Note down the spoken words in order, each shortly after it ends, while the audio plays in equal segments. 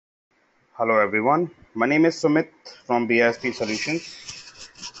Hello everyone, my name is Sumit from BISP Solutions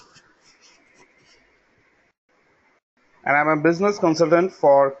and I'm a business consultant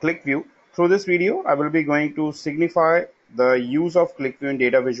for Qlikvew. Through this video, I will be going to signify the use of Qlikvew in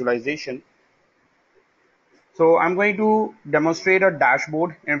data visualization. So I'm going to demonstrate a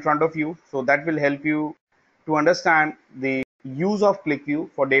dashboard in front of you, so that will help you to understand the use of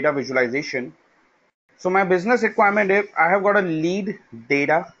Qlikvew for data visualization. So my business requirement is I have got a lead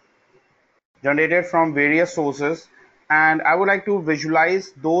data generated from various sources, and I would like to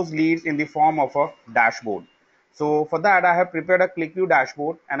visualize those leads in the form of a dashboard. So for that, I have prepared a Qlikvew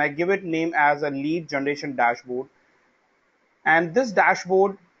dashboard and I give it name as a lead generation dashboard. And this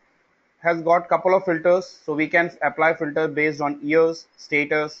dashboard has got couple of filters, so we can apply filter based on years,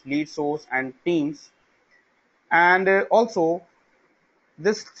 status, lead source, and teams. And also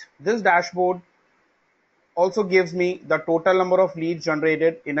this dashboard also gives me the total number of leads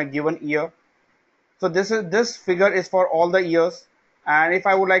generated in a given year. So this figure is for all the years, and if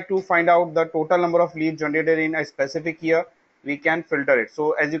I would like to find out the total number of leads generated in a specific year, we can filter it.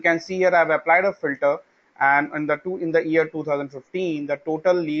 So as you can see here, I've applied a filter, and in the year 2015, the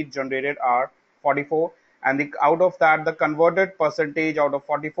total leads generated are 44, and out of that, the converted percentage out of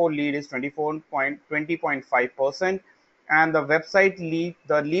 44 lead is 20.5%, and the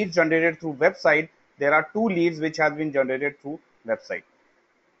leads generated through website, there are 2 leads which has been generated through website.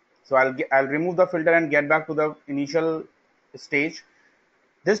 So I'll remove the filter and get back to the initial stage.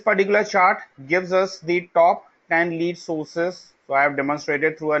 This particular chart gives us the top 10 lead sources. So I have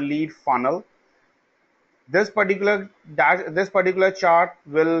demonstrated through a lead funnel. This particular chart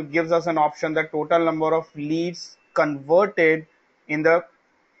will gives us an option that total number of leads converted in the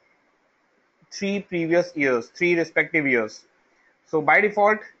 3 respective years. So by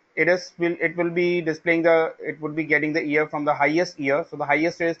default, it will be displaying it would be getting the year from the highest year. So the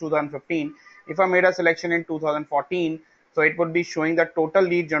highest year is 2015. If I made a selection in 2014, so it would be showing the total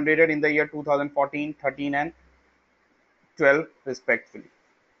lead generated in the year 2014, 13, and 12 respectively.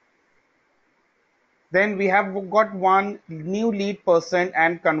 Then we have got one new lead percent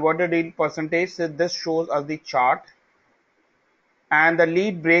and converted lead percentage. So this shows us the chart and the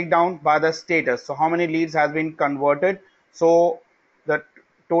lead breakdown by the status. So how many leads has been converted. So the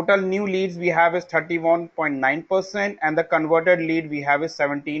total new leads we have is 31.9%, and the converted lead we have is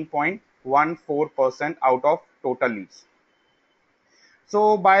 17.14% out of total leads.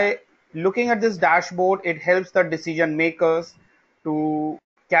 So by looking at this dashboard, it helps the decision makers to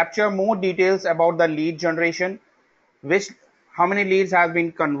capture more details about the lead generation, how many leads has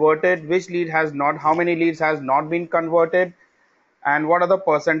been converted, which lead has not, how many leads has not been converted, and what are the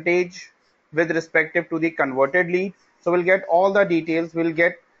percentage with respective to the converted lead. So we'll get all the details, we'll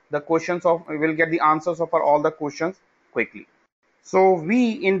get the answers of all the questions quickly. So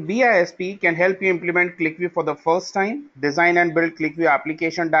we in BISP can help you implement Qlikvew for the first time, design and build Qlikvew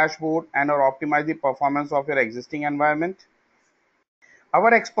application dashboard, and or optimize the performance of your existing environment.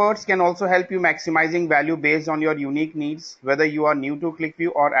 Our experts can also help you maximizing value based on your unique needs, whether you are new to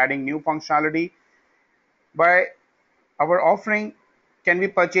Qlikvew or adding new functionality. By our offering can be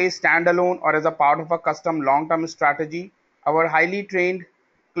purchased standalone or as a part of a custom long-term strategy. Our highly trained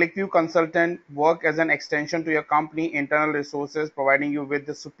Qlikvew consultant work as an extension to your company internal resources, providing you with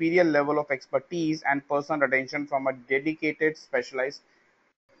the superior level of expertise and personal attention from a dedicated specialized.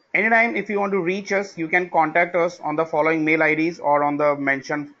 Anytime if you want to reach us, you can contact us on the following mail IDs or on the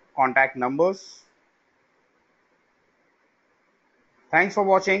mentioned contact numbers. Thanks for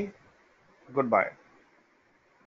watching. Goodbye.